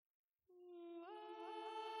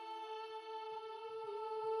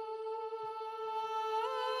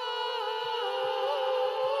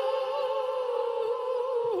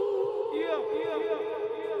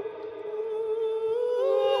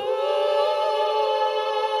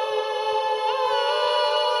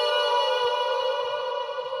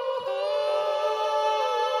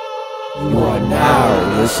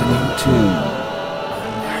listening to...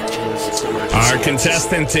 Our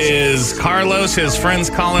contestant is Carlos. His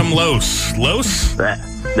friends call him Los. Los?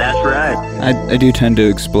 That's right. I do tend to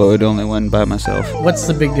explode only when by myself. What's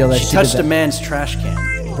the big deal that She touched a man's trash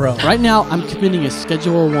can. Bro. Right now, I'm committing a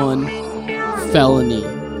Schedule 1 felony.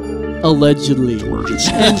 Allegedly.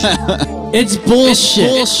 It's bullshit.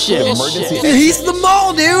 He's the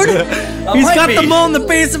mole, dude. He's got the mole in the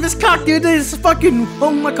base of his cock, dude. It's fucking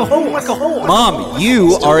home like a hole. Mom,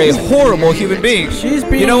 you are a horrible human being. She's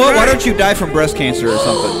being You know what? Why right. don't you die from breast cancer or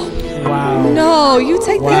something? Wow. No, you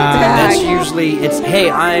take that That's back. usually, hey,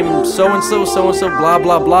 I'm so-and-so, blah,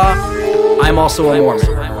 blah, blah. I'm also a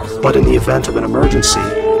Mormon. But in the event of an emergency,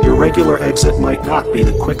 your regular exit might not be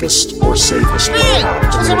the quickest or safest way out.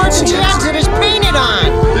 This emergency exit is painted on.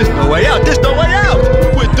 There's no way out. There's no way out.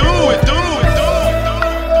 We're through.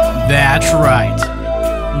 That's right.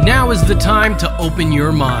 Now is the time to open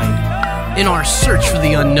your mind. In our search for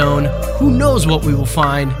the unknown, who knows what we will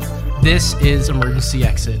find? This is Emergency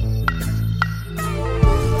Exit.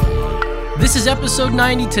 This is episode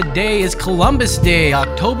 90. Today is Columbus Day,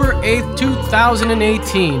 October 8th,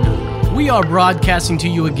 2018. We are broadcasting to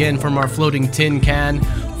you again from our floating tin can,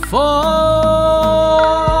 far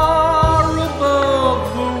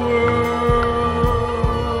above the world.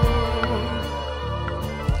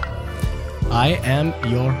 I am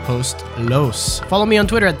your host, Los. Follow me on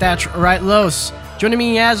Twitter at That's Right Los. Joining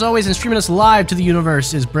me as always and streaming us live to the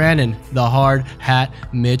universe is Brandon, the Hard Hat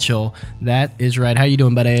Mitchell. That is right. How you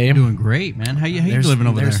doing, buddy? Doing great, man. How you living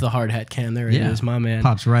over there? There's the Hard Hat can. There it is, my man.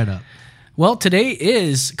 Pops right up. Well, today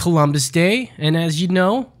is Columbus Day, and as you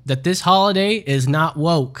know, that this holiday is not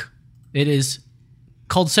woke. It is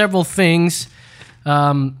called several things.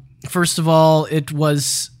 First of all, it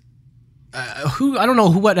was I don't know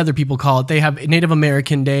what other people call it. They have Native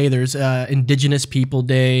American Day. There's Indigenous People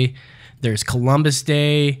Day. There's Columbus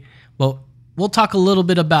Day. Well, we'll talk a little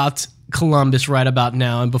bit about Columbus right about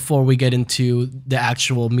now, and before we get into the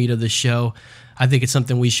actual meat of the show, I think it's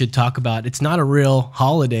something we should talk about. It's not a real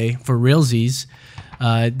holiday for realsies.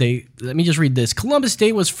 Let me just read this. Columbus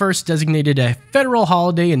Day was first designated a federal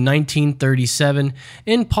holiday in 1937,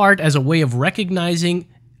 in part as a way of recognizing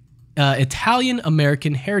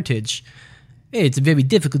Italian-American heritage. Hey, it's a very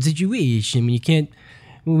difficult situation.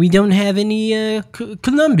 We don't have any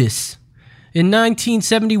Columbus. In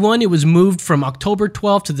 1971, it was moved from October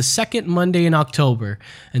 12th to the second Monday in October,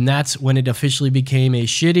 and that's when it officially became a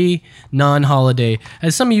shitty non-holiday.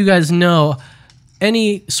 As some of you guys know,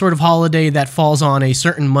 any sort of holiday that falls on a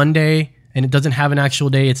certain Monday and it doesn't have an actual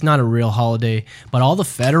day, it's not a real holiday. But all the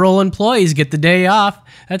federal employees get the day off.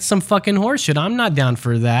 That's some fucking horseshit. I'm not down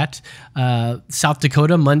for that. South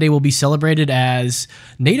Dakota, Monday will be celebrated as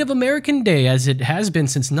Native American Day, as it has been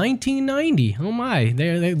since 1990. Oh my,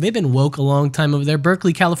 they've been woke a long time over there.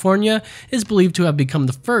 Berkeley, California is believed to have become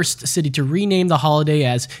the first city to rename the holiday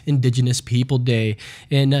as Indigenous People Day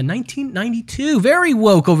in 1992. Very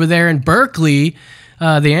woke over there in Berkeley.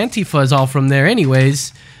 The Antifa is all from there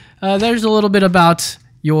anyways. There's a little bit about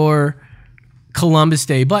your Columbus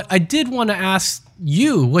Day, but I did want to ask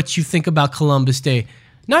you what you think about Columbus Day.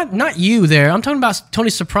 Not you there. I'm talking about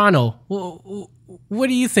Tony Soprano. What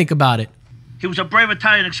do you think about it? He was a brave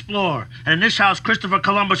Italian explorer, and in this house, Christopher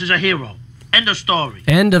Columbus is a hero. End of story.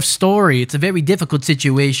 End of story. It's a very difficult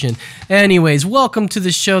situation. Anyways, welcome to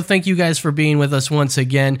the show. Thank you guys for being with us once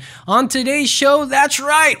again. On today's show, that's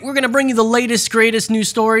right, we're going to bring you the latest, greatest news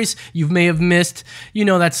stories you may have missed. You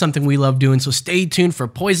know that's something we love doing, so stay tuned for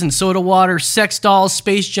poison soda water, sex dolls,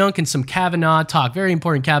 space junk, and some Kavanaugh talk. Very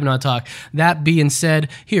important Kavanaugh talk. That being said,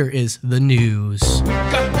 here is the news.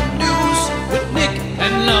 Got the news with Nick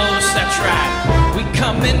and Los, that's right. We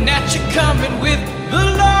coming at you, coming with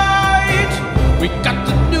the light. We got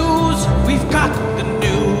the news, we've got the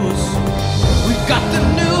news. We've got the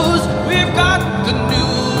news, we've got the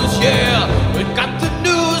news, yeah. We've got the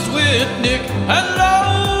news with Nick and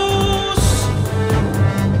Los.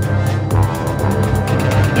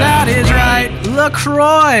 That is right,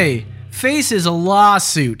 LaCroix faces a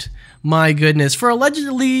lawsuit. My goodness, for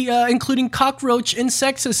allegedly including cockroach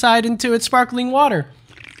insecticide into its sparkling water.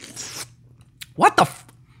 What the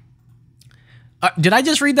did I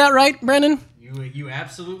just read that right, Brandon? You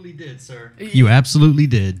absolutely did, sir. You absolutely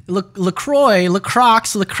did. LaCroix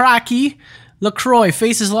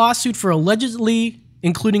faces lawsuit for allegedly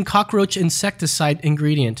including cockroach insecticide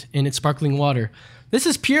ingredient in its sparkling water. This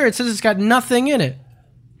is pure. It says it's got nothing in it.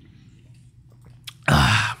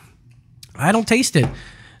 I don't taste it.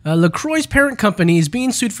 LaCroix's parent company is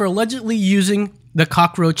being sued for allegedly using the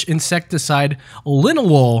cockroach insecticide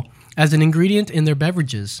linalool as an ingredient in their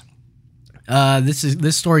beverages.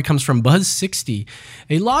 This story comes from Buzz60.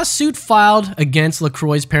 A lawsuit filed against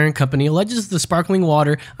LaCroix's parent company alleges the sparkling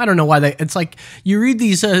water. I don't know why it's like you read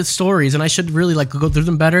these stories, and I should really like go through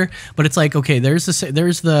them better. But it's like, okay, there's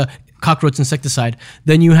the cockroach insecticide.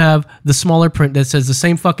 Then you have the smaller print that says the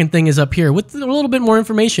same fucking thing is up here with a little bit more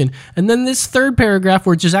information. And then this third paragraph,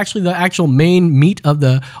 which is actually the actual main meat of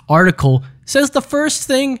the article, says the first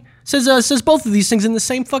thing. Says both of these things in the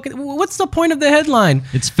same fucking. What's the point of the headline?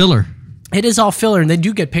 It's filler. It is all filler, and they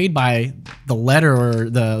do get paid by the letter or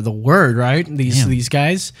the word, right? These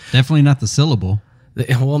guys. Definitely not the syllable.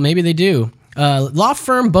 Well, maybe they do. Law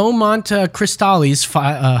firm Beaumont Crystallis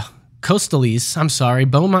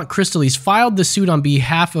filed the suit on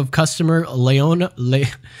behalf of customer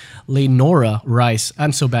Leonora Rice.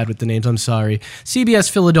 I'm so bad with the names, I'm sorry. CBS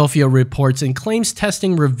Philadelphia reports and claims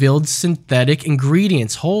testing revealed synthetic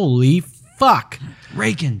ingredients. Holy fuck.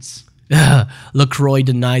 Reagans. LaCroix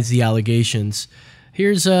denies the allegations.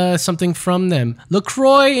 Here's something from them.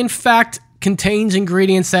 LaCroix, in fact, contains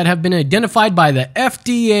ingredients that have been identified by the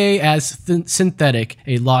FDA as synthetic,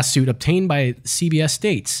 a lawsuit obtained by CBS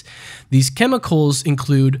states. These chemicals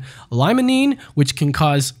include limonene, which can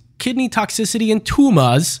cause kidney toxicity and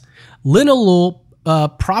tumors, linalool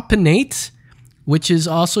propionate, which is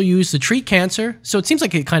also used to treat cancer. So it seems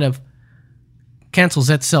like it kind of cancels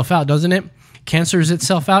itself out, doesn't it? Cancers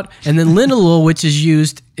itself out. And then linalool, which is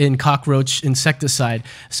used in cockroach insecticide.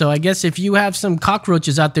 So I guess if you have some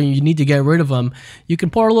cockroaches out there and you need to get rid of them, you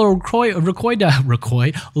can pour a little LaCroix. Try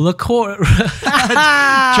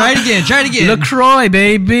it again. LaCroix,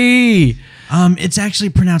 baby. It's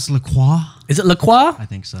actually pronounced LaCroix. Is it LaCroix? I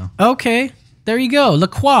think so. Okay, there you go.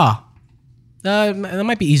 LaCroix. That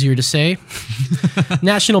might be easier to say.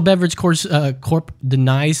 National Beverage Corp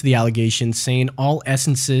denies the allegations, saying all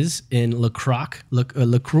essences in LaCroix.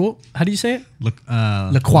 How do you say it?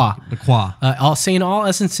 LaCroix. Saying all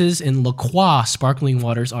essences in LaCroix sparkling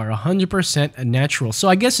waters are 100% natural. So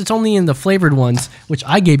I guess it's only in the flavored ones, which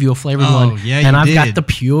I gave you a flavored one. Yeah, and I've did. got the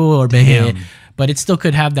pure, baby. But it still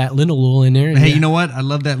could have that linalool in there. Hey, you know what? I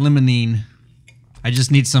love that limonene. I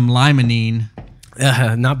just need some limonene.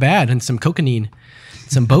 Not bad. And some cocaine,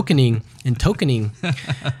 some bocanine and tokening.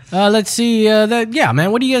 Let's see.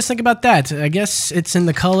 Man, what do you guys think about that? I guess it's in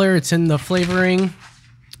the color. It's in the flavoring.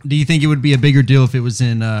 Do you think it would be a bigger deal if it was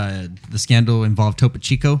in the scandal involved Topo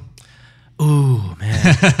Chico? Ooh, man.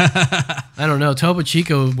 I don't know. Topo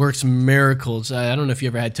Chico works miracles. I don't know if you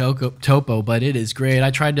ever had Topo, but it is great.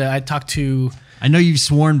 I know you've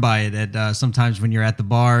sworn by it at sometimes when you're at the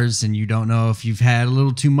bars and you don't know if you've had a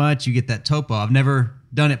little too much, you get that Topo. I've never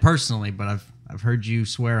done it personally, but I've heard you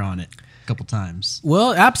swear on it a couple times.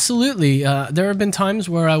 Well, absolutely. There have been times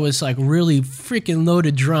where I was like really freaking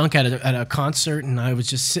loaded drunk at a concert, and I was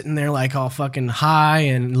just sitting there like all fucking high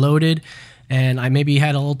and loaded, and I maybe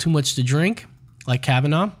had a little too much to drink, like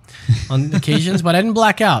Kavanaugh on occasions, but I didn't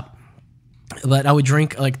black out. But I would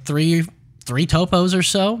drink like three Topos or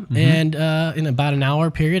so, and in about an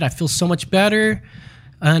hour period, I feel so much better,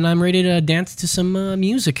 and I'm ready to dance to some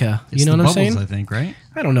musica. It's you know the what I'm bubbles, saying? I think, right?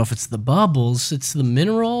 I don't know if it's the bubbles. It's the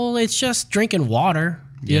mineral. It's just drinking water.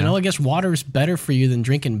 Yeah. You know, I guess water is better for you than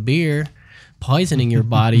drinking beer, poisoning your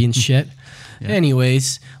body and shit. Yeah.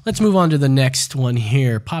 Anyways, let's move on to the next one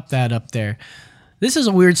here. Pop that up there. This is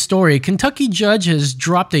a weird story. A Kentucky judge has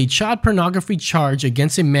dropped a child pornography charge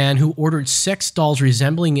against a man who ordered sex dolls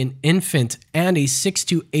resembling an infant and a 6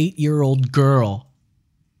 to 8 year old girl.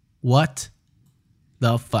 What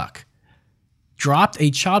the fuck? Dropped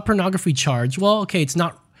a child pornography charge. Well, okay, it's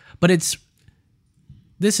not, but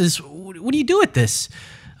what do you do with this?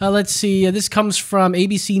 Let's see. This comes from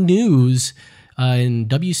ABC News. And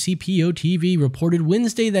WCPO TV reported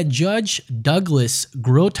Wednesday that Judge Douglas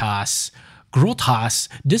Grotas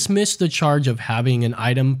dismissed the charge of having an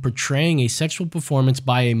item portraying a sexual performance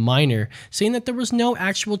by a minor, saying that there was no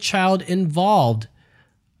actual child involved.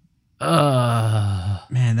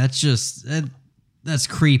 Man, that's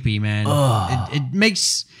creepy, man. It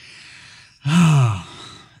makes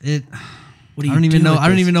it. What do you I don't even know. with I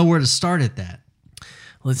don't this? even know where to start at that.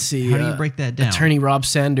 Let's see. How do you break that down? Attorney Rob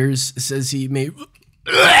Sanders says he may.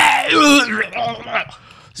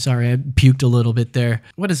 Sorry, I puked a little bit there.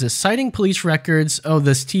 What is this? Citing police records. Oh,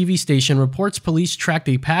 this TV station reports police tracked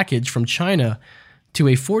a package from China to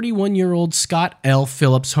a 41-year-old Scott L.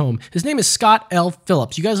 Phillips home. His name is Scott L.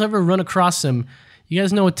 Phillips. You guys ever run across him? You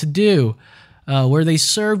guys know what to do. Where they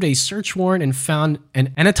served a search warrant and found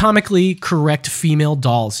an anatomically correct female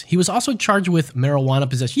dolls. He was also charged with marijuana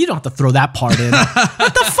possession. You don't have to throw that part in.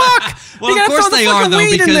 What the fuck? Well, of course they are, though,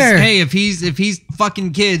 because, hey, if he's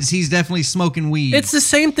fucking kids, he's definitely smoking weed. It's the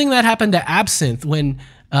same thing that happened to Absinthe when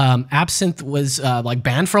Absinthe was like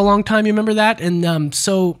banned for a long time. You remember that? And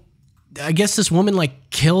so I guess this woman like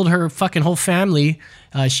killed her fucking whole family.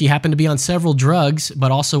 She happened to be on several drugs,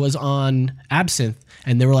 but also was on absinthe.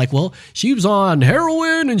 And they were like, well, she was on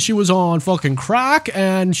heroin and she was on fucking crack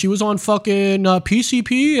and she was on fucking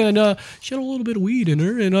PCP and she had a little bit of weed in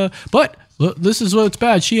her. And but this is what's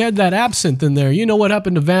bad. She had that absinthe in there. You know what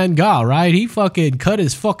happened to Van Gogh, right? He fucking cut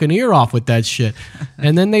his fucking ear off with that shit.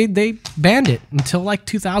 And then they banned it until like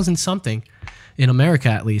 2000 something in America,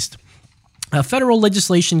 at least. Federal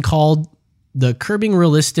legislation called the Curbing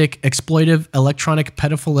Realistic Exploitive Electronic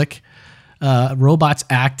Pedophilic Robots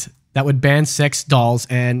Act that would ban sex dolls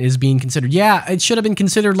and is being considered. Yeah, it should have been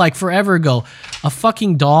considered like forever ago. A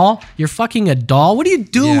fucking doll? You're fucking a doll? What do you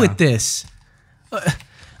do with this?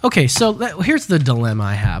 Okay, so here's the dilemma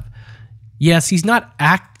I have. Yes, he's not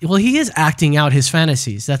he is acting out his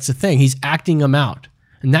fantasies. That's the thing. He's acting them out.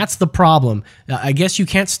 And that's the problem. I guess you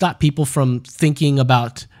can't stop people from thinking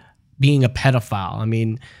about being a pedophile. I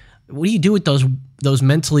mean, what do you do with those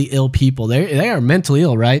mentally ill people? They are mentally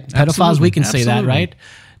ill, right? Pedophiles, Absolutely. we can say that, right?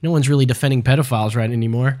 No one's really defending pedophiles right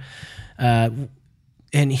anymore. And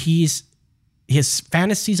his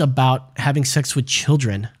fantasies about having sex with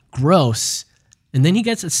children, gross. And then he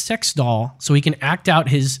gets a sex doll so he can act out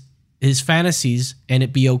his fantasies and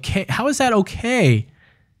it be okay. How is that okay?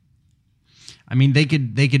 I mean, they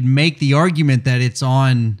could make the argument that it's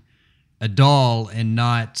on a doll and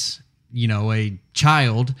not, a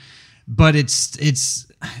child, but it's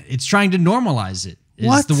trying to normalize it.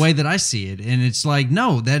 Is the way that I see it. And it's like,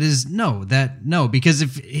 no, because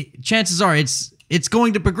if chances are it's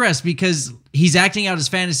going to progress because he's acting out his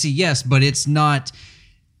fantasy, yes, but it's not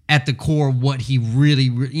at the core what he really,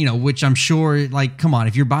 which I'm sure, like, come on,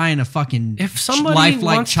 if you're buying a fucking if somebody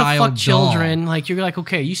lifelike wants child to fuck children, like, you're like,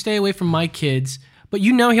 okay, you stay away from my kids, but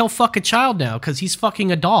he'll fuck a child now because he's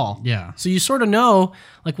fucking a doll. Yeah. So you sort of know,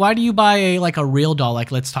 like, why do you buy a real doll?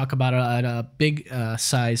 Like, let's talk about a big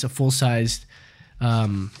size, a full-sized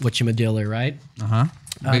whatchamadiller, right?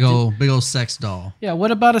 Big old sex doll. Yeah,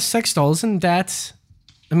 what about a sex doll? Isn't that,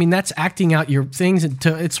 that's acting out your things.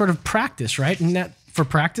 It's sort of practice, right? Isn't that for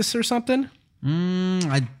practice or something?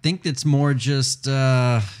 I think it's more just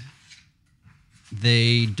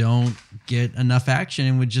they don't get enough action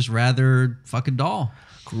and would just rather fuck a doll.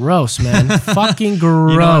 Gross, man. Fucking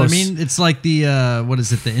gross. You know what I mean? It's like the, what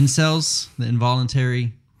is it, the incels, the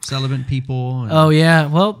involuntary celibate people. Oh, yeah.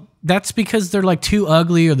 Well, that's because they're like too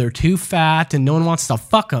ugly or they're too fat and no one wants to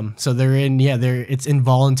fuck them. So it's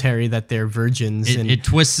involuntary that they're virgins. It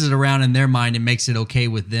twists it around in their mind and makes it okay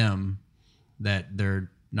with them that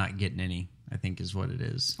they're not getting any, I think is what it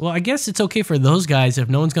is. Well, I guess it's okay for those guys if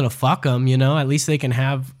no one's going to fuck them, at least they can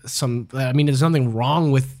have some, there's nothing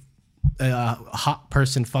wrong with a hot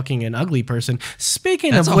person fucking an ugly person.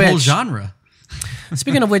 That's a whole genre.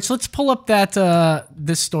 Speaking of which, let's pull up that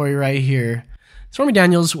this story right here. Stormy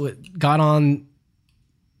Daniels got on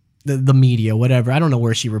the media, whatever. I don't know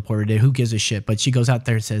where she reported it. Who gives a shit? But she goes out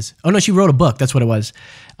there and says, oh, no, she wrote a book. That's what it was.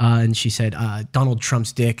 And she said, Donald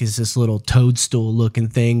Trump's dick is this little toadstool-looking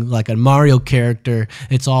thing, like a Mario character.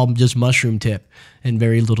 It's all just mushroom tip and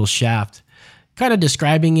very little shaft. Kind of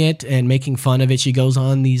describing it and making fun of it. She goes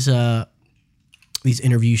on these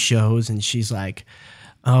interview shows, and she's like,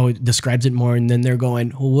 oh, it describes it more. And then they're going,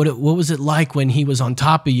 well, what was it like when he was on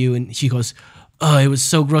top of you? And she goes, oh, it was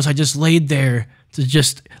so gross. I just laid there to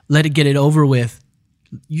just let it get it over with.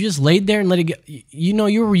 You just laid there and let it get,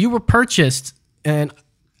 you were purchased. And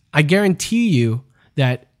I guarantee you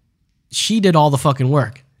that she did all the fucking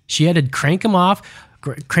work. She had to crank off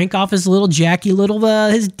his little Jackie,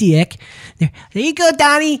 his dick. There you go,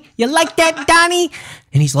 Donnie. You like that, Donnie?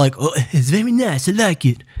 And he's like, oh, it's very nice. I like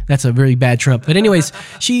it. That's a very bad Trump. But anyways,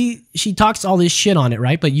 she talks all this shit on it,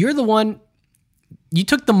 right? But you're the one. You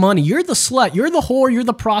took the money. You're the slut. You're the whore. You're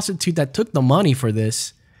the prostitute that took the money for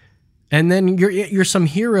this. And then you're some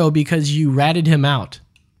hero because you ratted him out.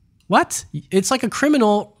 What? It's like a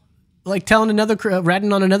criminal, like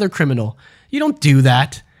ratting on another criminal. You don't do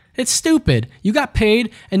that. It's stupid. You got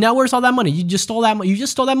paid, and now where's all that money? You just stole that money. You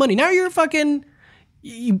just stole that money. Now you're fucking.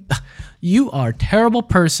 You are a terrible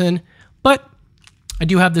person. But I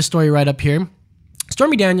do have this story right up here.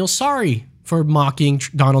 Stormy Daniels, sorry for mocking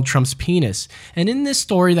Donald Trump's penis. And in this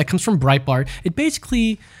story that comes from Breitbart, it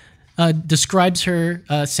basically describes her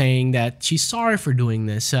saying that she's sorry for doing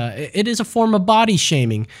this. It is a form of body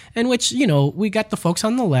shaming, in which, we got the folks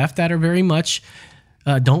on the left that are very much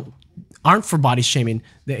aren't for body shaming.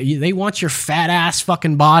 They want your fat ass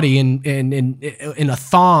fucking body in a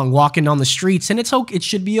thong walking on the streets, and it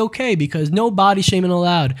should be okay because no body shaming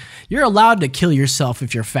allowed. You're allowed to kill yourself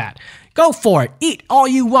if you're fat. Go for it. Eat all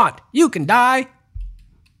you want. You can die.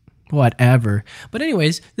 Whatever. But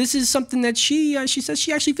anyways, this is something that she says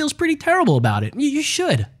she actually feels pretty terrible about it. You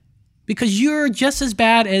should. Because you're just as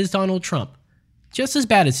bad as Donald Trump. Just as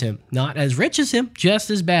bad as him. Not as rich as him, just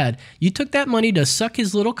as bad. You took that money to suck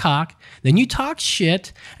his little cock, then you talk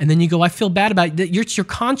shit, and then you go, I feel bad about it. It's your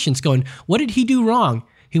conscience going, what did he do wrong?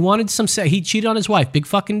 He wanted some he cheated on his wife, big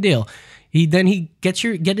fucking deal. He get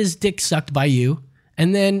his dick sucked by you,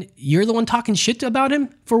 and then you're the one talking shit about him?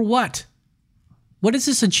 For what? What is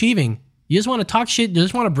this achieving? You just want to talk shit, you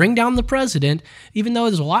just want to bring down the president, even though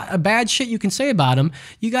there's a lot of bad shit you can say about him.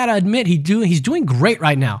 You got to admit he's doing great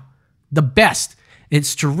right now. The best.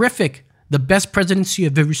 It's terrific. The best presidency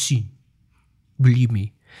I've ever seen. Believe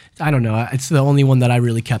me. I don't know. It's the only one that I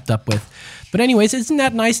really kept up with. But anyways, isn't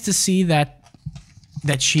that nice to see that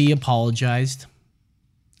she apologized?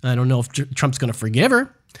 I don't know if Trump's going to forgive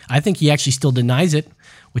her. I think he actually still denies it,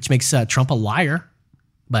 which makes Trump a liar.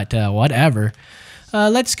 But whatever.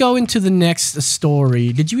 Let's go into the next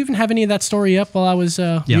story. Did you even have any of that story up while I was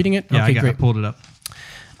reading it? Yeah, okay, I great. pulled it up.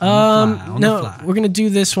 No, we're going to do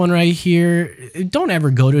this one right here. Don't ever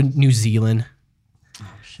go to New Zealand. Oh,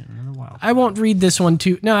 shit, another wild. I won't read this one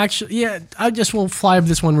too. No, actually, yeah, I just will fly over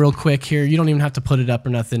this one real quick here. You don't even have to put it up or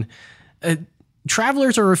nothing.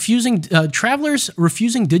 Travelers refusing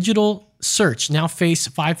digital search now face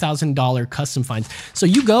 $5,000 custom fines. So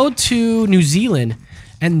you go to New Zealand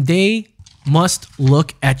and they must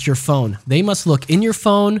look at your phone. They must look in your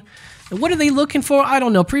phone. What are they looking for? I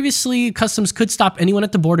don't know. Previously, customs could stop anyone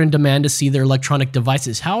at the border and demand to see their electronic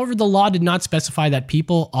devices. However, the law did not specify that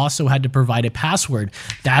people also had to provide a password.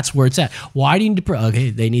 That's where it's at. Why do you need to? Okay,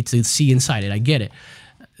 they need to see inside it. I get it.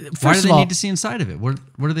 Why do they need to see inside of it? What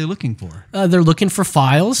are they looking for? They're looking for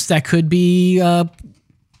files that could be,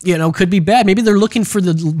 could be bad. Maybe they're looking for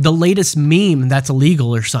the latest meme that's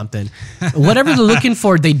illegal or something. Whatever they're looking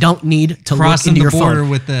for, they don't need to look into your phone. Crossing the border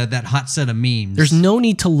with that hot set of memes. There's no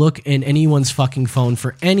need to look in anyone's fucking phone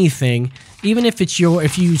for anything, even if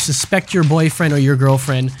if you suspect your boyfriend or your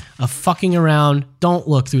girlfriend of fucking around. Don't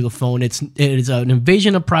look through the phone. It is an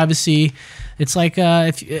invasion of privacy. It's like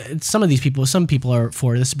some people are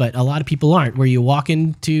for this, but a lot of people aren't. Where you walk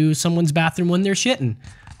into someone's bathroom when they're shitting,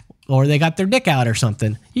 or they got their dick out or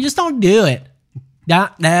something. You just don't do it.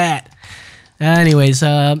 Not that. Anyways,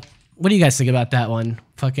 what do you guys think about that one?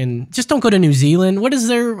 Fucking just don't go to New Zealand. What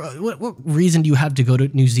reason do you have to go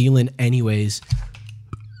to New Zealand anyways?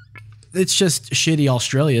 It's just shitty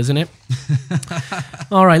Australia, isn't it?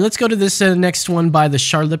 All right, let's go to this next one by the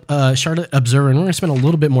Charlotte Observer, and we're gonna spend a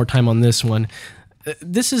little bit more time on this one.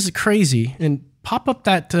 This is crazy, and pop up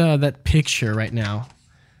that picture right now.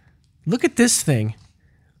 Look at this thing.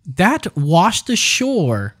 That washed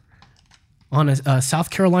ashore on a South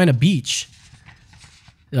Carolina beach.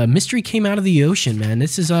 Mystery came out of the ocean, man.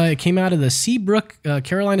 This is it came out of the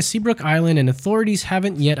Carolina Seabrook Island, and authorities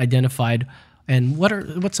haven't yet identified and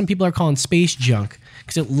what some people are calling space junk,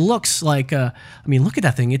 because it looks like look at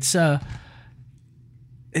that thing. It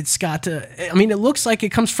looks like it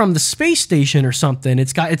comes from the space station or something.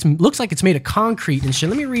 It looks like it's made of concrete and shit.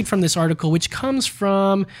 Let me read from this article, which comes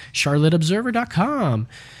from CharlotteObserver.com.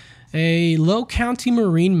 A Low County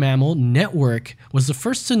Marine Mammal Network was the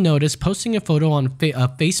first to notice, posting a photo on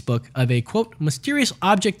Facebook of a, quote, mysterious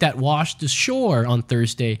object that washed ashore on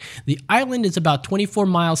Thursday. The island is about 24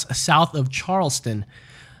 miles south of Charleston.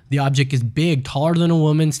 The object is big, taller than a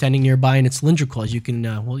woman, standing nearby, and it's cylindrical, as you can,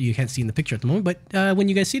 you can't see in the picture at the moment, but when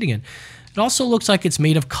you guys see it again. It also looks like it's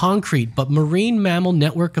made of concrete, but Marine Mammal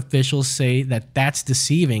Network officials say that that's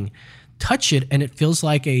deceiving. Touch it and it feels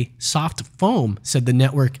like a soft foam, said the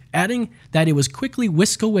network, adding that it was quickly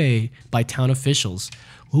whisked away by town officials.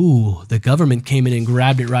 Ooh, the government came in and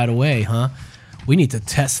grabbed it right away, huh? We need to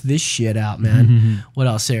test this shit out, man. Mm-hmm. What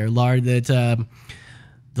else there? Lard, that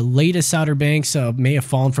the latest Outer Banks may have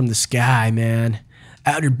fallen from the sky, man.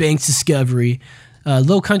 Outer Banks discovery.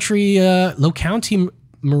 Low County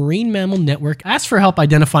Marine Mammal Network asked for help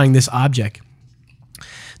identifying this object.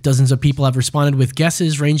 Dozens of people have responded with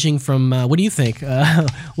guesses ranging from what do you think? What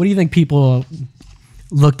do you think people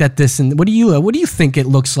looked at this and what do you think it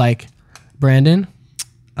looks like, Brandon?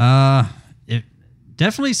 It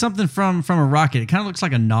definitely something from a rocket. It kind of looks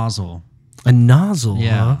like a nozzle. A nozzle,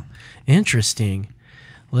 yeah. Huh? Interesting.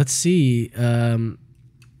 Let's see. Some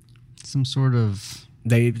sort of.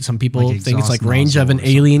 Some people like think it's like range of an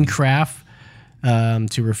alien craft.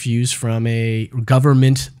 To refuse from a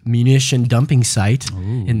government munition dumping site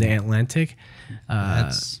in the Atlantic.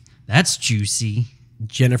 That's juicy.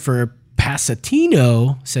 Jennifer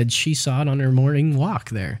Passatino said she saw it on her morning walk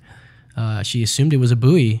there. She assumed it was a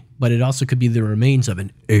buoy, but it also could be the remains of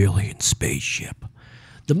an alien spaceship.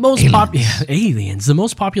 The most aliens. The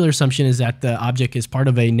most popular assumption is that the object is part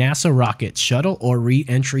of a NASA rocket shuttle or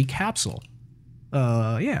re-entry capsule.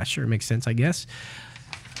 Yeah, sure, makes sense, I guess.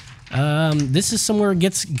 This is somewhere it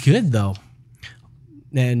gets good though,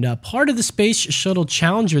 and part of the Space Shuttle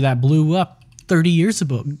Challenger that blew up 30 years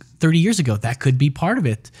ago, that could be part of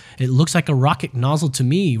it. It looks like a rocket nozzle to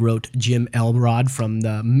me, wrote Jim Elrod from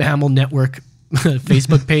the Mammal Network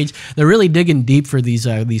Facebook page. They're really digging deep for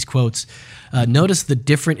these quotes. Notice the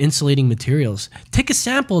different insulating materials. Take a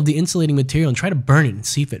sample of the insulating material and try to burn it and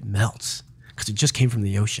see if it melts, because it just came from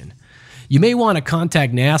the ocean. You may want to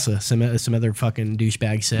contact NASA, some other fucking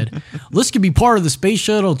douchebag said. This could be part of the Space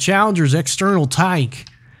Shuttle Challenger's external tank.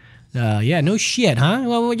 Yeah, no shit, huh?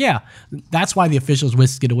 Well, yeah. That's why the officials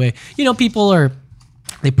whisked it away. You know, they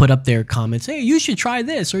put up their comments. Hey, you should try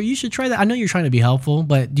this or you should try that. I know you're trying to be helpful,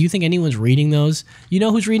 but do you think anyone's reading those? You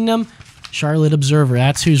know who's reading them? Charlotte Observer.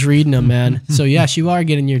 That's who's reading them, man. So, yes, you are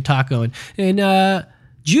getting your talk going. In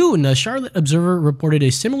June, the Charlotte Observer reported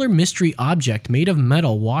a similar mystery object made of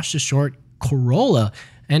metal washed ashore Corolla,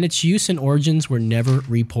 and its use and origins were never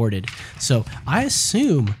reported. So I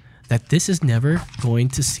assume that this is never going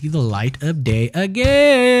to see the light of day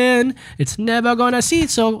again. It's never going to see it.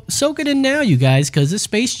 So soak it in now, you guys, because this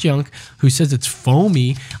space junk who says it's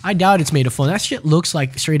foamy, I doubt it's made of foam. That shit looks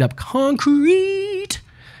like straight up concrete.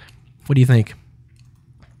 What do you think?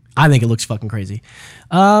 I think it looks fucking crazy.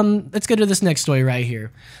 Let's get to this next story right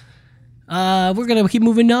here. We're going to keep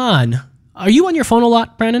moving on. Are you on your phone a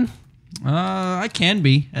lot, Brandon? I can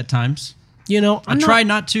be at times. You know, I try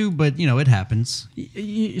not to, but you know, it happens.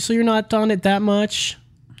 So you're not on it that much?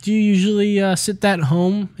 Do you usually sit at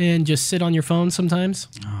home and just sit on your phone sometimes?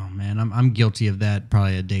 Oh man, I'm guilty of that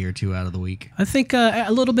probably a day or two out of the week. I think a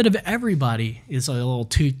little bit of everybody is a little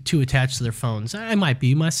too attached to their phones. I might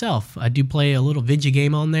be myself. I do play a little video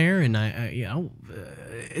game on there, and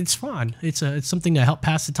it's fun. It's something to help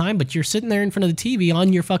pass the time. But you're sitting there in front of the TV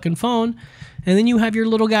on your fucking phone, and then you have your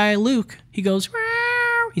little guy Luke. He goes, "Wow."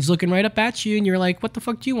 He's looking right up at you, and you're like, "What the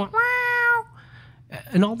fuck do you want?" "Wow."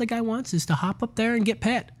 And all the guy wants is to hop up there and get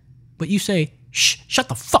pet. But you say, "Shh, shut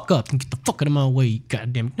the fuck up and get the fuck out of my way,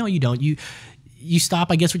 goddamn." No, you don't. You stop,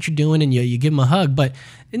 I guess, what you're doing, and you give him a hug. But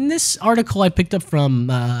in this article I picked up from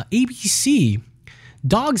ABC,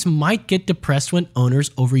 dogs might get depressed when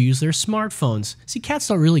owners overuse their smartphones. See, cats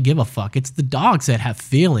don't really give a fuck. It's the dogs that have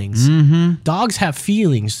feelings. Mm-hmm. Dogs have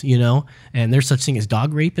feelings, you know, and there's such thing as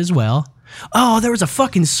dog rape as well. Oh, there was a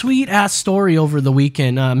fucking sweet-ass story over the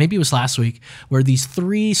weekend, maybe it was last week, where these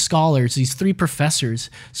three scholars, these three professors,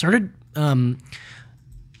 started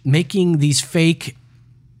making these fake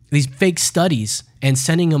studies and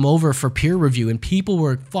sending them over for peer review, and people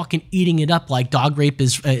were fucking eating it up like dog rape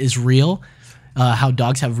is real, how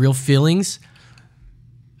dogs have real feelings.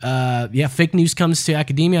 Yeah, fake news comes to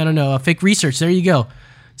academia. I don't know, fake research. There you go.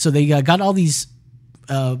 So they got all these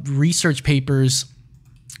research papers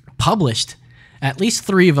published, at least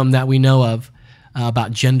 3 of them that we know of,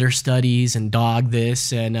 about gender studies and dog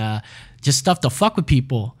this and just stuff to fuck with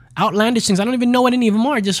people. Outlandish things. I don't even know what any of them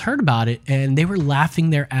are. I just heard about it, and they were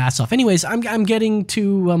laughing their ass off. Anyways, I'm getting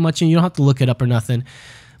too much, and you don't have to look it up or nothing.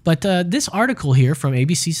 But this article here from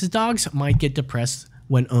ABC says dogs might get depressed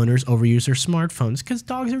when owners overuse their smartphones because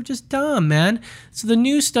dogs are just dumb, man. So the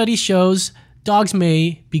new study shows dogs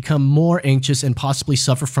may become more anxious and possibly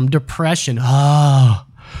suffer from depression.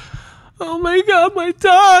 Oh my God, my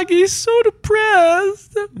dog, he's so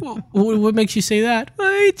depressed. What makes you say that?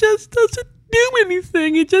 He just doesn't do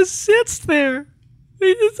anything. He just sits there.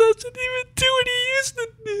 He just doesn't even do what he used to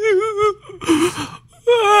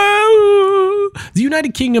do. The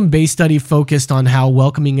United Kingdom-based study focused on how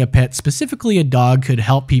welcoming a pet, specifically a dog, could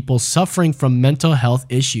help people suffering from mental health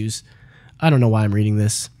issues. I don't know why I'm reading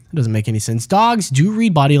this. It doesn't make any sense. Dogs do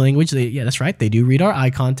read body language. Yeah, that's right. They do read our eye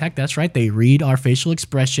contact. That's right. They read our facial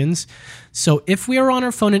expressions. So if we are on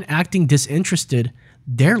our phone and acting disinterested,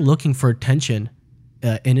 they're looking for attention,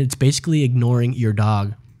 and it's basically ignoring your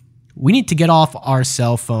dog. We need to get off our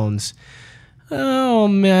cell phones. Oh,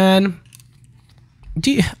 man.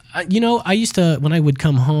 I used to, when I would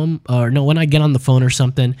come home, when I get on the phone or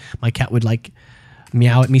something, my cat would like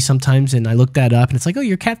meow at me sometimes, and I looked that up, and it's like, oh,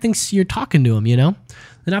 your cat thinks you're talking to him, you know?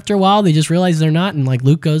 Then after a while, they just realize they're not, and like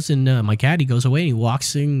Luke goes, and my cat, he goes away, and he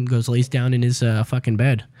walks and lays down in his fucking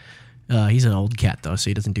bed. He's an old cat, though, so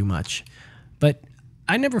he doesn't do much. But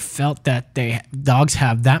I never felt that dogs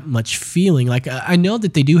have that much feeling. Like, I know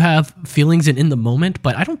that they do have feelings in the moment,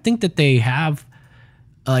 but I don't think that they have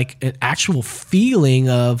like an actual feeling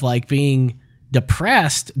of like being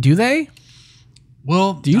depressed, do they?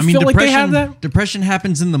 Well, do you feel like they have that? Depression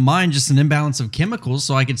happens in the mind, just an imbalance of chemicals.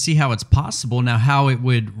 So I could see how it's possible. Now, how it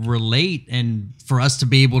would relate, and for us to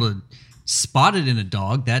be able to spot it in a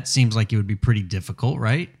dog, that seems like it would be pretty difficult,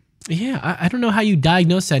 right? Yeah, I don't know how you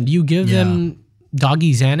diagnose that. Do you give them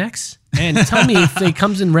doggy Xanax? And tell me if it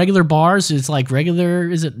comes in regular bars, it's like regular,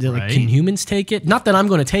 is it, like, can humans take it? Not that I'm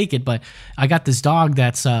going to take it, but I got this dog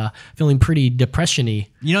that's feeling pretty depression-y.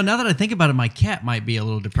 You know, now that I think about it, my cat might be a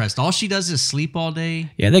little depressed. All she does is sleep all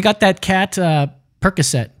day. Yeah, they got that cat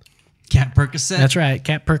Percocet. Cat Percocet? That's right,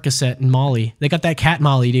 cat Percocet and Molly. They got that cat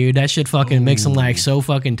Molly, dude. That shit fucking makes them like so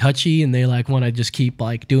fucking touchy, and they like want to just keep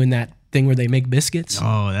like doing that thing where they make biscuits.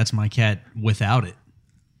 Oh, that's my cat without it.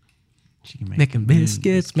 She can making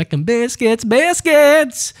biscuits.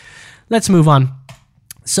 Let's move on.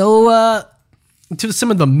 So to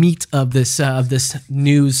some of the meat of this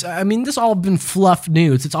news. I mean, this all been fluff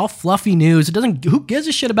news. It's all fluffy news. It doesn't. Who gives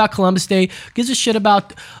a shit about Columbus Day? Who gives a shit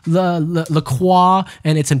about the Croix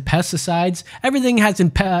and its pesticides? Everything has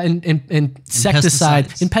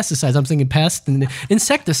insecticides. In pesticides. I'm thinking pest and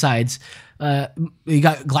insecticides. You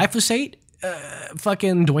got glyphosate.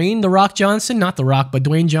 Fucking Dwayne The Rock Johnson, not The Rock, but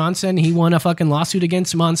Dwayne Johnson, he won a fucking lawsuit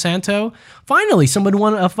against Monsanto. Finally, somebody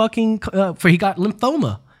won a fucking, he got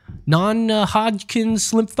lymphoma.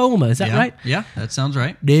 Non-Hodgkin's lymphoma. Is that right? Yeah, that sounds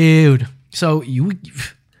right. Dude. So you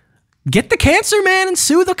get the cancer, man, and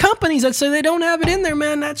sue the companies that say they don't have it in there,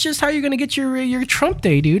 man. That's just how you're going to get your Trump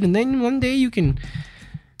day, dude. And then one day you can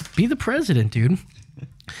be the president, dude.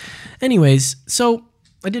 Anyways, so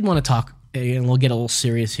I did want to talk, and we'll get a little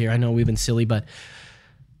serious here. I know we've been silly, but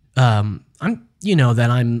I'm that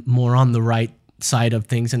I'm more on the right side of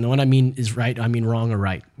things, and what I mean is right, I mean wrong or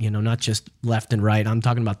right. Not just left and right. I'm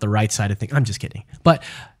talking about the right side of things. I'm just kidding. But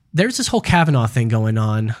there's this whole Kavanaugh thing going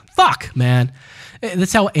on. Fuck, man.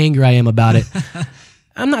 That's how angry I am about it.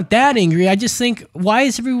 I'm not that angry. I just think, why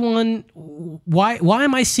is everyone? Why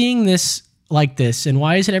am I seeing this like this, and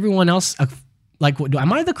why isn't everyone else like?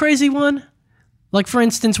 Am I the crazy one? Like, for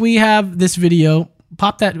instance, we have this video.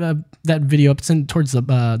 Pop that video up. It's towards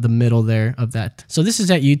the middle there of that. So this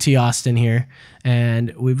is at UT Austin here,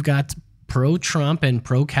 and we've got pro-Trump and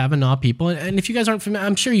pro-Kavanaugh people. And if you guys aren't familiar,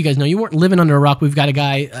 I'm sure you guys know. You weren't living under a rock. We've got a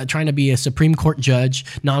guy trying to be a Supreme Court judge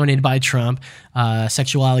nominated by Trump.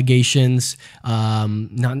 Sexual allegations,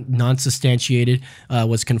 non-substantiated,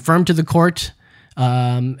 was confirmed to the court.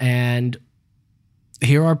 And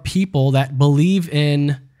here are people that believe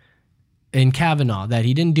in Kavanaugh, that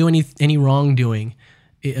he didn't do any wrongdoing.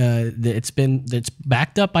 It's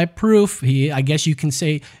backed up by proof. I guess you can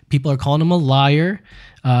say people are calling him a liar.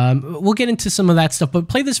 We'll get into some of that stuff, but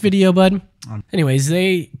play this video, bud. Anyways,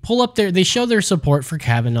 they show their support for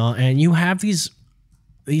Kavanaugh, and you have these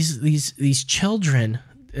children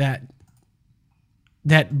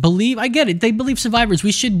that believe. I get it. They believe survivors.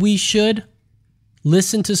 We should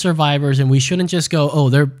listen to survivors, and we shouldn't just go,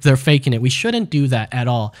 oh, they're faking it. We shouldn't do that at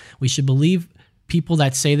all. We should believe people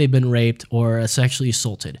that say they've been raped or sexually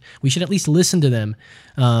assaulted. We should at least listen to them.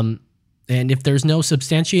 And if there's no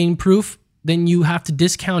substantiating proof, then you have to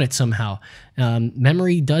discount it somehow.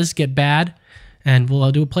 Memory does get bad, and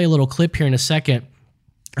we'll play a little clip here in a second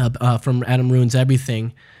from Adam Ruins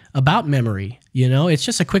Everything about memory. It's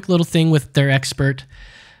just a quick little thing with their expert.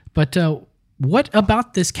 But what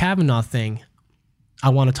about this Kavanaugh thing I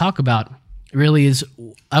want to talk about really is,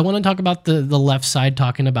 I want to talk about the left side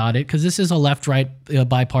talking about it, because this is a left-right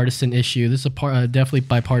bipartisan issue. This is a definitely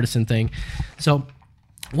bipartisan thing. So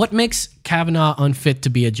what makes Kavanaugh unfit to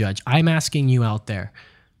be a judge? I'm asking you out there.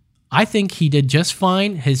 I think he did just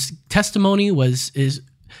fine. His testimony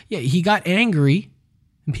he got angry,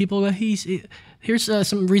 and people, here's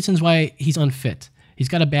some reasons why he's unfit. He's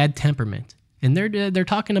got a bad temperament. And they're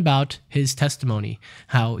talking about his testimony,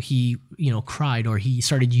 how he cried, or he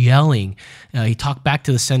started yelling. He talked back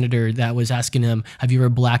to the senator that was asking him, "Have you ever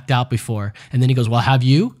blacked out before?" And then he goes, "Well, have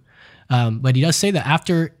you?" But he does say that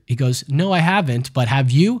after. He goes, "No, I haven't, but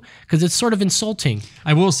have you?" Because it's sort of insulting.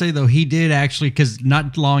 I will say though, he did actually, because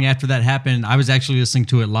not long after that happened, I was actually listening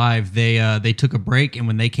to it live. They took a break, and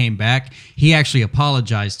when they came back, he actually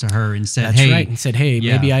apologized to her and said, "That's right," and said, "Hey,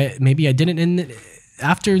 maybe I didn't." And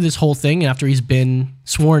after this whole thing, after he's been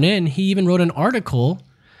sworn in, he even wrote an article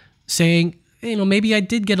saying, maybe I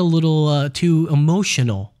did get a little too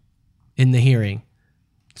emotional in the hearing.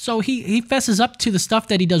 So he fesses up to the stuff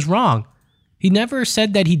that he does wrong. He never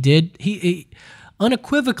said that he did. He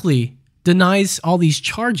unequivocally denies all these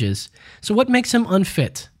charges. So what makes him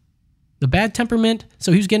unfit? The bad temperament.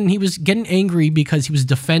 So he was getting angry because he was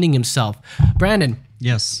defending himself. Brandon.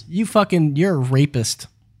 Yes. You're a rapist.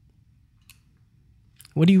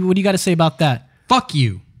 What do you got to say about that? Fuck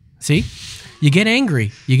you. See? You get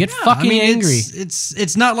angry. You get fucking angry.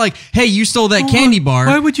 It's not like, hey, you stole that candy bar.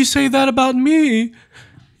 Why would you say that about me?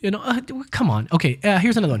 You know, come on. Okay,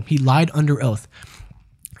 here's another one. He lied under oath.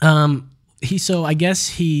 So I guess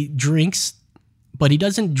he drinks, but he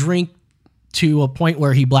doesn't drink to a point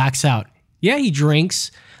where he blacks out. Yeah, he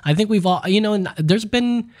drinks. I think we've all, there's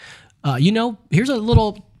been, here's a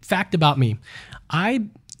little fact about me. I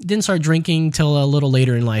didn't start drinking till a little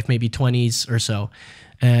later in life, maybe 20s or so.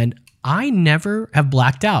 And I never have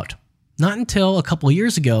blacked out. Not until a couple of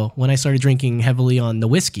years ago when I started drinking heavily on the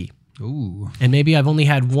whiskey. Ooh. And maybe I've only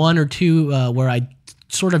had one or two where I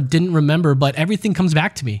sort of didn't remember, but everything comes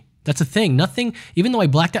back to me. That's the thing. Nothing, even though I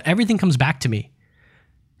blacked out, everything comes back to me.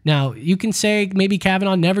 Now, you can say maybe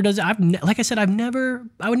Kavanaugh never does it. Like I said, I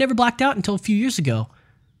would never blacked out until a few years ago.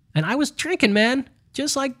 And I was drinking, man.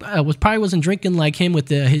 Just like, probably wasn't drinking like him with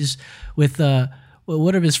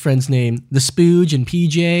what are his friends' name? The Spooge and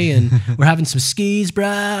PJ, and we're having some skis,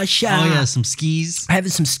 bruh. Oh, yeah, some skis.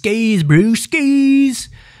 Having some skis, bro, skis.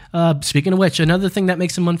 Speaking of which, another thing that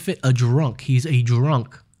makes him unfit, a drunk. He's a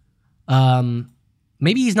drunk.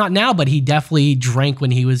 Maybe he's not now, but he definitely drank when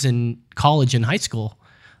he was in college and high school.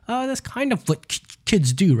 That's kind of what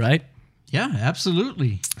kids do, right? Yeah,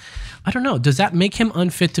 absolutely. I don't know. Does that make him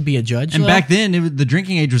unfit to be a judge? And back then, the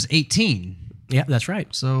drinking age was 18. Yeah, that's right.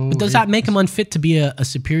 So, but does that make him unfit to be a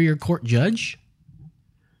superior court judge?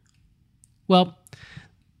 Well,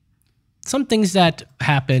 some things that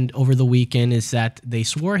happened over the weekend is that they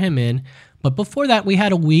swore him in, but before that, we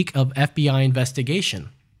had a week of FBI investigation.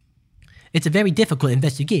 It's a very difficult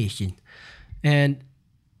investigation. And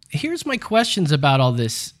here's my questions about all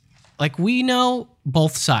this. Like, we know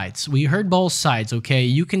both sides. We heard both sides, okay?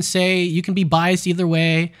 You can be biased either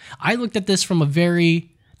way. I looked at this from a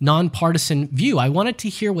very nonpartisan view. I wanted to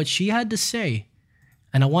hear what she had to say,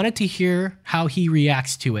 and I wanted to hear how he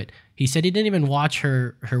reacts to it. He said he didn't even watch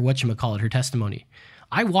her whatchamacallit, her testimony.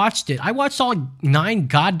 I watched it. I watched all 9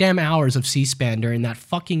 goddamn hours of C-SPAN during that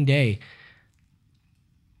fucking day.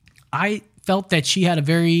 I felt that she had a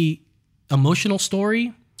very emotional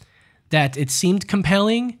story, that it seemed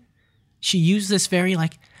compelling. She used this very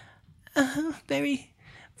very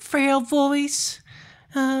frail voice,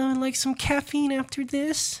 like some caffeine after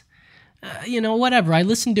this, whatever. I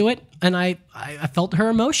listened to it and I felt her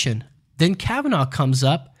emotion. Then Kavanaugh comes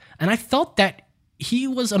up and I felt that he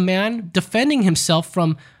was a man defending himself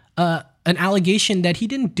from an allegation that he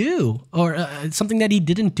didn't do or something that he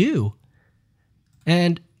didn't do.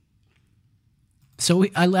 And so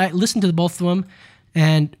I listened to both of them,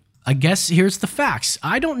 and I guess here's the facts.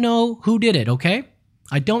 I don't know who did it, okay?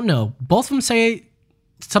 I don't know. Both of them say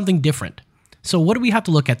something different. So what do we have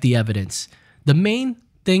to look at the evidence? The main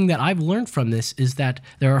thing that I've learned from this is that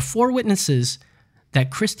there are 4 witnesses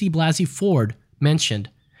that Christy Blasey Ford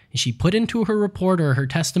mentioned. And she put into her report or her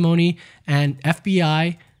testimony, and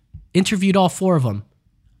FBI interviewed all 4 of them.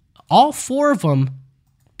 All 4 of them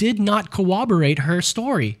did not corroborate her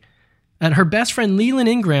story. And her best friend, Leland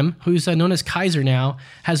Ingram, who's known as Kaiser now,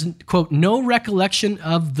 has, quote, no recollection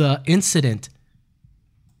of the incident.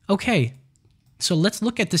 Okay, so let's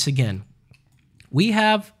look at this again. We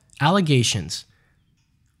have allegations.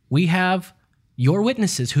 We have your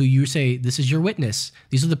witnesses who you say, this is your witness.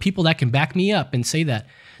 These are the people that can back me up and say that.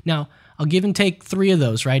 Now, I'll give and take 3 of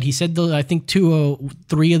those, right? He said, I think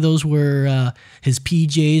 3 of those were his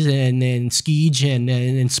PJs and Skeege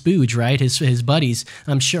and Spooge, right? His buddies,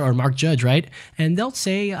 I'm sure, or Mark Judge, right? And they'll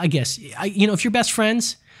say, I guess, if you're best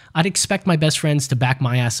friends, I'd expect my best friends to back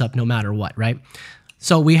my ass up no matter what, right?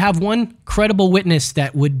 So we have one credible witness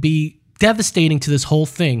that would be devastating to this whole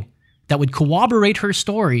thing, that would corroborate her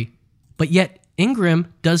story, but yet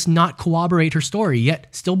Ingram does not corroborate her story, yet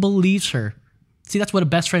still believes her. See, that's what a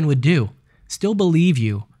best friend would do. Still believe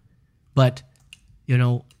you, but,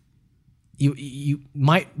 you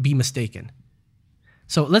might be mistaken.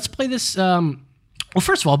 So let's play this. Well,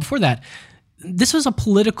 first of all, before that, this was a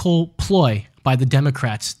political ploy by the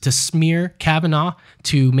Democrats to smear Kavanaugh,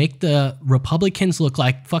 to make the Republicans look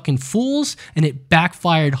like fucking fools, and it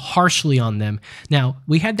backfired harshly on them. Now,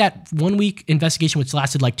 we had that 1-week investigation which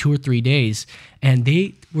lasted like 2 or 3 days, and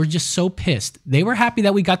they were just so pissed. They were happy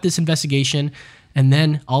that we got this investigation, and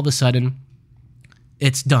then all of a sudden,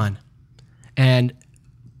 it's done. And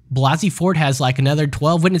Blasey Ford has like another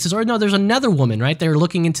 12 witnesses, or no, there's another woman, right? They're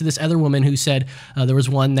looking into this other woman who said there was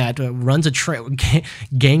one that runs a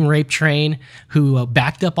gang rape train who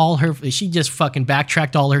backed up all her, she just fucking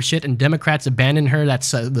backtracked all her shit and Democrats abandoned her.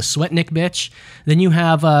 That's the Sweatnik bitch. Then you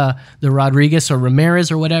have the Rodriguez or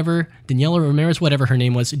Ramirez or whatever, Daniela Ramirez, whatever her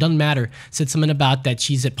name was, it doesn't matter, said something about that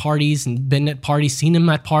she's at parties and been at parties, seen him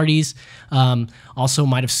at parties, also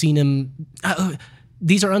might have seen him,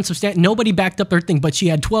 these are unsubstantiated. Nobody backed up her thing, but she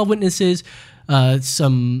had 12 witnesses. I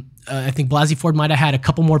think Blasey Ford might have had a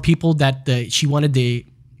couple more people that that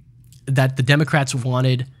the Democrats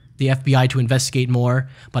wanted the FBI to investigate more.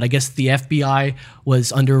 But I guess the FBI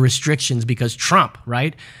was under restrictions because Trump,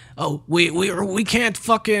 right? Oh, we can't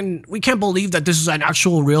believe that this is an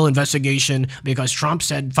actual real investigation because Trump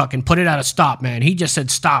said fucking put it at a stop, man. He just said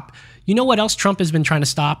stop. You know what else Trump has been trying to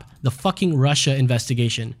stop? The fucking Russia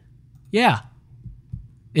investigation. Yeah.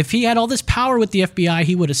 If he had all this power with the FBI,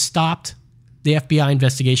 he would have stopped the FBI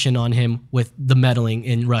investigation on him with the meddling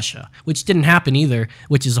in Russia, which didn't happen either,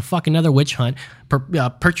 which is a fucking other witch hunt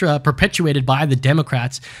perpetuated by the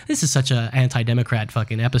Democrats. This is such an anti-Democrat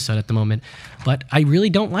fucking episode at the moment, but I really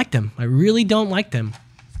don't like them. I really don't like them.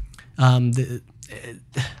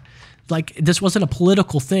 Like, this wasn't a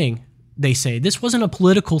political thing, they say. This wasn't a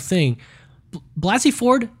political thing. Blasey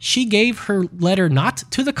Ford, she gave her letter not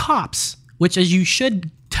to the cops, which, as you should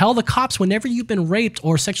tell the cops whenever you've been raped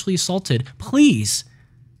or sexually assaulted, please,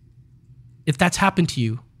 if that's happened to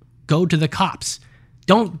you, go to the cops.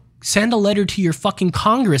 Don't send a letter to your fucking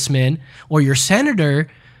congressman or your senator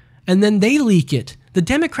and then they leak it. The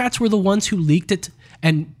Democrats were the ones who leaked it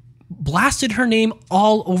and blasted her name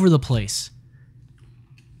all over the place.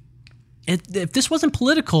 If this wasn't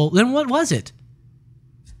political, then what was it?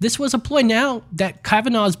 This was a ploy. Now that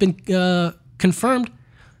Kavanaugh has been confirmed,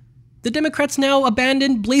 the Democrats now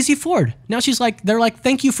abandoned Blasey Ford. Now they're like,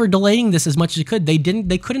 thank you for delaying this as much as you could. They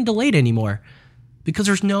couldn't delay it anymore because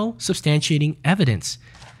there's no substantiating evidence.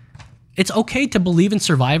 It's okay to believe in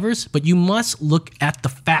survivors, but you must look at the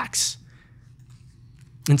facts.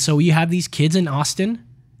 And so you have these kids in Austin.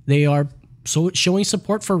 They are showing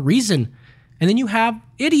support for reason. And then you have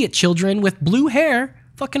idiot children with blue hair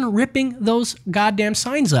fucking ripping those goddamn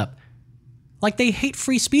signs up like they hate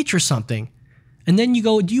free speech or something. And then you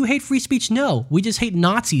go, do you hate free speech? No, we just hate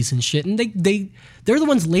Nazis and shit. And they're the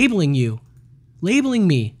ones labeling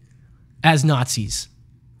me as Nazis.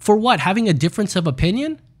 For what? Having a difference of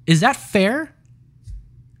opinion? Is that fair?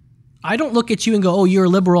 I don't look at you and go, oh, you're a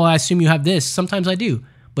liberal, I assume you have this. Sometimes I do.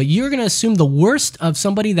 But you're going to assume the worst of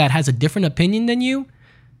somebody that has a different opinion than you?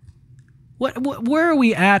 Where are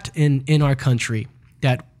we at in our country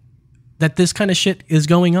that this kind of shit is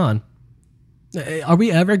going on? Are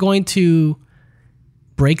we ever going to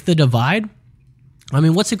break the divide? I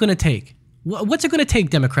mean, what's it going to take? What's it going to take,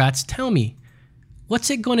 Democrats? Tell me. What's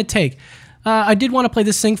it going to take? I did want to play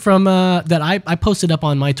this thing from that I posted up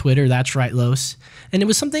on my Twitter, That's Right, Los. And it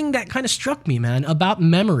was something that kind of struck me, man, about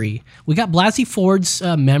memory. We got Blasey Ford's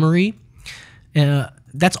memory.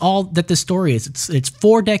 That's all that this story is. It's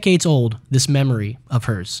 4 decades old, this memory of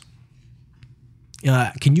hers.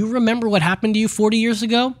 Can you remember what happened to you 40 years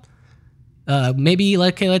ago? Maybe,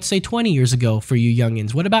 let's say 20 years ago for you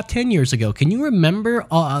youngins. What about 10 years ago? Can you remember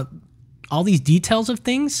all these details of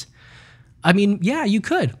things? I mean, yeah, you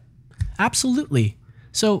could. Absolutely.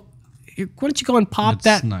 So, why don't you go and pop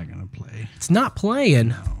that? It's not going to play. It's not playing?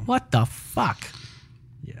 No. What the fuck?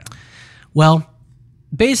 Yeah. Well,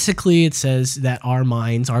 basically it says that our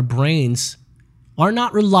minds, our brains, are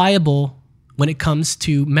not reliable when it comes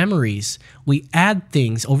to memories. We add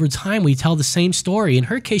things. Over time, we tell the same story. In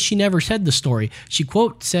her case, she never said the story. She,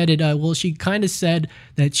 quote, said it, she kind of said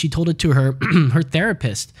that she told it to her her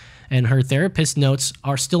therapist. And her therapist notes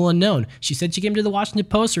are still unknown. She said she came to the Washington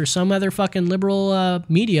Post or some other fucking liberal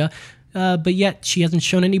media, but yet she hasn't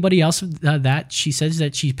shown anybody else that. She says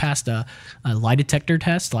that she passed a lie detector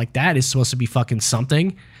test. Like, that is supposed to be fucking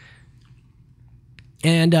something.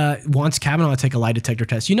 And wants Kavanaugh to take a lie detector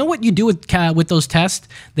test. You know what you do with those tests?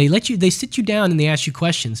 They sit you down and they ask you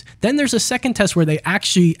questions. Then there's a second test where they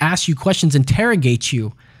actually ask you questions, interrogate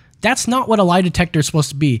you. That's not what a lie detector is supposed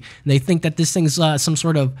to be. And they think that this thing's some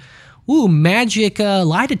sort of magic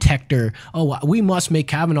lie detector. Oh, we must make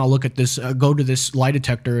Kavanaugh look at this, go to this lie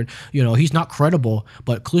detector, and he's not credible.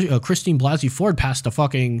 But Christine Blasey Ford passed the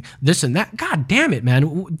fucking this and that. God damn it, man!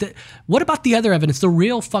 What about the other evidence, the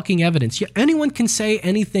real fucking evidence? Yeah, anyone can say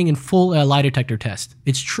anything in full lie detector test.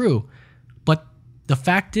 It's true, but the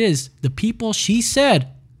fact is, the people she said,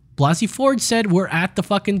 Blasey Ford said, were at the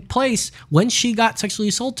fucking place when she got sexually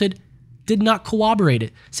assaulted, did not corroborate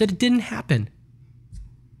it. Said it didn't happen.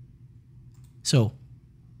 So,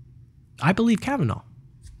 I believe Kavanaugh.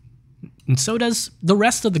 And so does the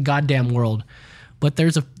rest of the goddamn world. But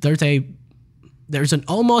there's an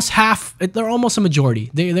almost half, they're almost a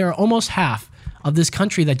majority. There are almost half of this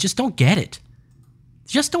country that just don't get it.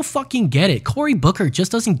 Just don't fucking get it. Cory Booker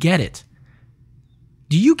just doesn't get it.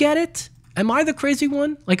 Do you get it? Am I the crazy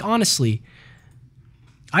one? Like, honestly,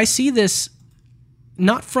 I see this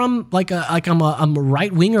not from I'm a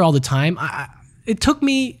right winger all the time. It took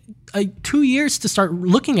me 2 years to start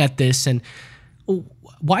looking at this, and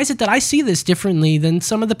why is it that I see this differently than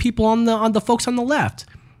some of the people on the folks on the left?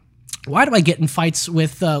 Why do I get in fights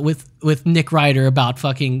with Nick Ryder about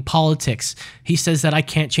fucking politics? He says that I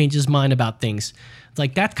can't change his mind about things. It's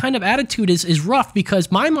like, that kind of attitude is rough,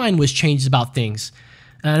 because my mind was changed about things.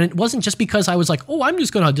 And it wasn't just because I was like, oh, I'm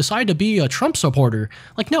just going to decide to be a Trump supporter.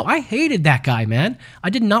 Like, no, I hated that guy, man.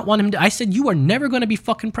 I did not want him to. I said, you are never going to be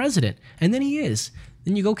fucking president. And then he is.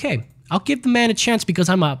 Then you go, okay, I'll give the man a chance because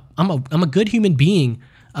I'm a good human being.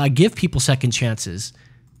 Give people second chances.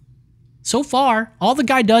 So far, all the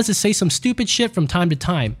guy does is say some stupid shit from time to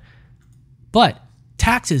time. But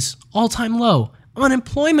taxes, all-time low.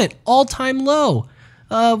 Unemployment, all-time low.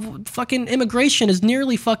 Fucking immigration is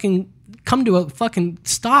nearly fucking come to a fucking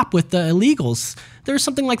stop with the illegals. There's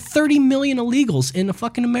something like 30 million illegals in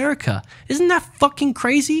fucking America. Isn't that fucking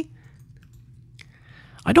crazy?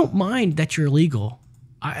 I don't mind that you're illegal.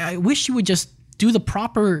 I wish you would just do the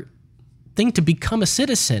proper thing to become a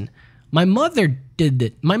citizen. My mother did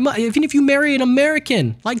it. Even if you marry an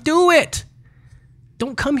American, like, do it.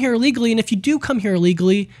 Don't come here illegally. And if you do come here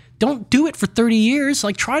illegally, don't do it for 30 years.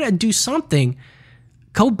 Like, try to do something.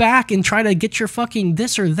 Go back and try to get your fucking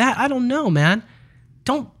this or that. I don't know, man.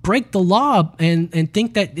 Don't break the law and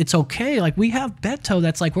think that it's okay. Like, we have Beto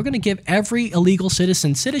that's like, we're going to give every illegal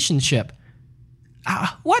citizen citizenship.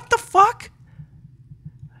 What the fuck?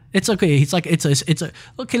 It's okay. He's like,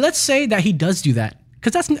 okay, let's say that he does do that.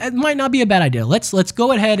 Because it might not be a bad idea. Let's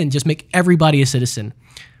go ahead and just make everybody a citizen.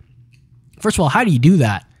 First of all, how do you do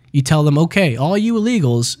that? You tell them, okay, all you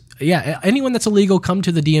illegals, yeah, anyone that's illegal, come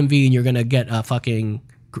to the DMV and you're gonna get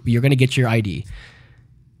you're gonna get your ID.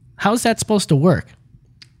 How's that supposed to work?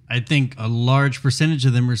 I think a large percentage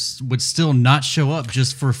of them would still not show up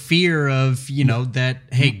just for fear of, that,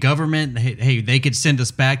 hey, government, hey, they could send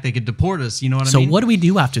us back, they could deport us. You know what I mean? So what do we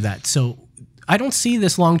do after that? So I don't see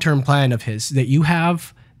this long-term plan of his that you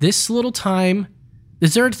have this little time.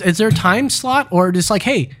 Is there a time slot, or just like,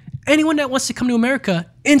 hey, anyone that wants to come to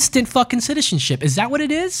America, instant fucking citizenship? Is that what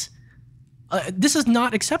it is? This is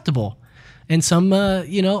not acceptable. And some,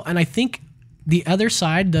 and I think the other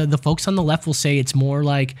side, the folks on the left will say it's more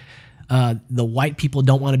like the white people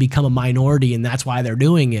don't want to become a minority and that's why they're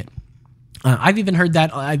doing it. I've even heard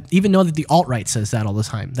that. I even know that the alt-right says that all the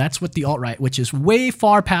time. That's what the alt-right, which is way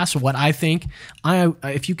far past what I think.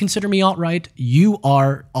 If you consider me alt-right, you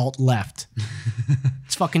are alt-left.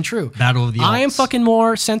 It's fucking true. Battle of the alts. I am fucking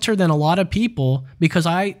more center than a lot of people because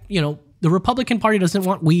the Republican Party doesn't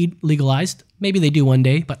want weed legalized. Maybe they do one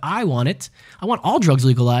day, but I want it. I want all drugs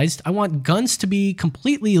legalized. I want guns to be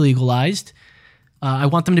completely legalized. I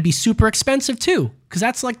want them to be super expensive too, because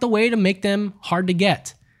that's like the way to make them hard to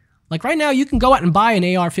get. Like right now, you can go out and buy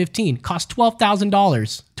an AR-15. Cost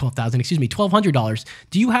 $1,200.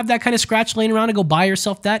 Do you have that kind of scratch laying around to go buy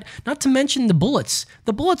yourself that? Not to mention the bullets.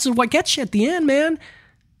 The bullets are what gets you at the end, man.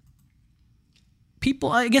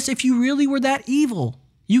 People, I guess if you really were that evil,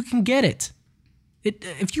 you can get it.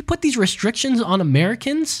 If you put these restrictions on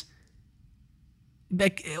Americans,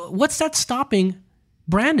 like, what's that stopping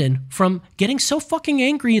Brandon from getting so fucking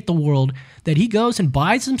angry at the world that he goes and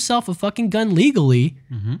buys himself a fucking gun legally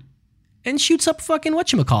and shoots up fucking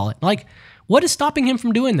whatchamacallit? Like, what is stopping him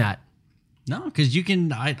from doing that? No, because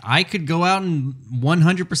I could go out and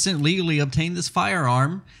 100% legally obtain this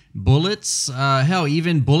firearm, bullets, hell,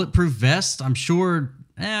 even bulletproof vest. I'm sure,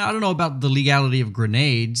 I don't know about the legality of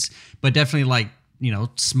grenades, but definitely like,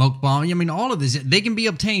 smoke bomb. I mean, all of this, they can be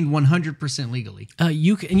obtained 100% legally.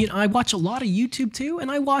 I watch a lot of YouTube too,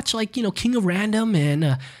 and I watch King of Random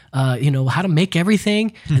and how to make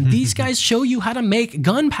everything. And these guys show you how to make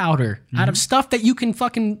gunpowder out of stuff that you can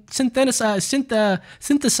fucking synthesize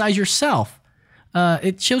yourself.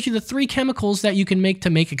 It shows you the 3 chemicals that you can make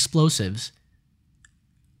to make explosives.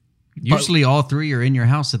 Usually, all 3 are in your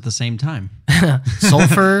house at the same time.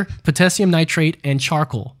 Sulfur, potassium nitrate, and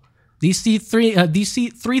charcoal. These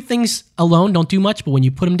three things alone don't do much, but when you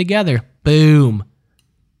put them together, boom,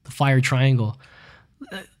 the fire triangle.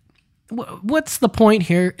 What's the point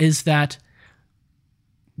here is that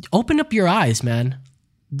open up your eyes, man.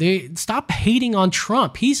 They stop hating on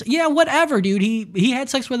Trump. Whatever, dude. He had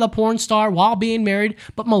sex with a porn star while being married,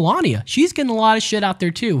 but Melania, she's getting a lot of shit out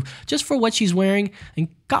there too, just for what she's wearing, and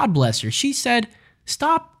God bless her. She said,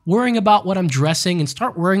 stop worrying about what I'm dressing and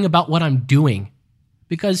start worrying about what I'm doing,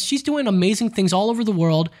 because she's doing amazing things all over the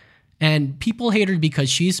world, and people hate her because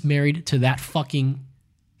she's married to that fucking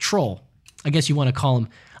troll. I guess you want to call him.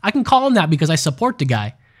 I can call him that because I support the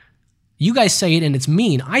guy. You guys say it and it's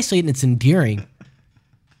mean. I say it and it's endearing.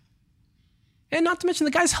 And not to mention,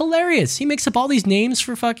 the guy's hilarious. He makes up all these names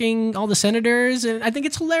for fucking all the senators, and I think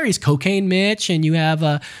it's hilarious. Cocaine Mitch, and you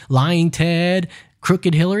have Lying Ted,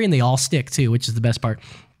 Crooked Hillary, and they all stick too, which is the best part.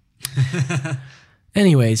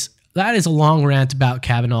 Anyways, that is a long rant about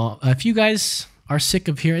Kavanaugh. If you guys are sick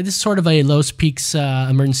of hearing, this is sort of a Los Peaks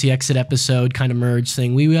emergency exit episode kind of merge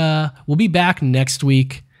thing. We'll be back next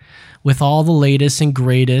week with all the latest and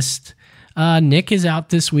greatest. Nick is out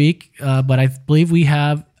this week, but I believe we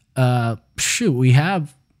have...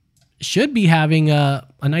 should be having a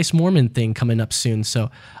nice Mormon thing coming up soon. So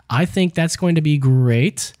I think that's going to be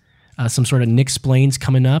great. Some sort of Nick Explains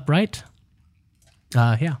coming up, right?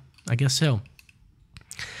 Yeah, I guess so.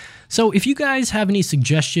 So if you guys have any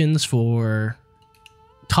suggestions for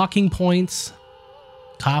talking points,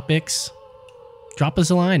 topics, drop us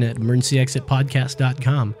a line at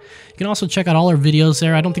emergencyexitpodcast.com. You can also check out all our videos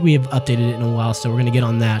there. I don't think we have updated it in a while, so we're going to get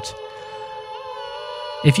on that.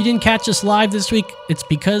 If you didn't catch us live this week, it's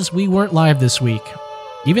because we weren't live this week.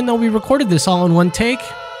 Even though we recorded this all in one take,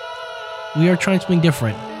 we are trying something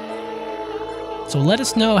different. So let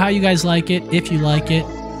us know how you guys like it, if you like it,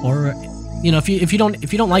 or if you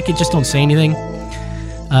don't like it, just don't say anything.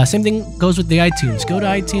 Same thing goes with the iTunes. Go to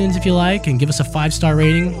iTunes if you like and give us a 5-star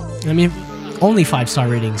rating. I mean, only 5-star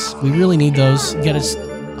ratings. We really need those. Get us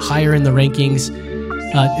higher in the rankings.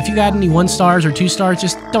 If you got any 1 stars or 2 stars,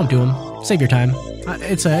 just don't do them. Save your time.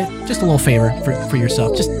 It's just a little favor for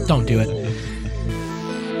yourself. Just don't do it.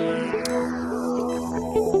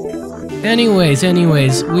 Anyways,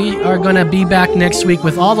 we are going to be back next week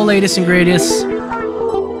with all the latest and greatest.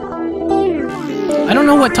 I don't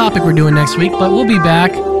know what topic we're doing next week, but we'll be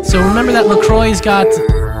back. So remember that LaCroix's got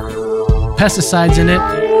pesticides in it.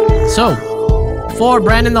 So, for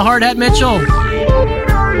Brandon the Hard Hat Mitchell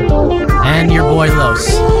and your boy Los,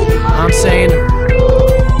 I'm saying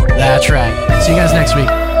that's right. See you guys next week.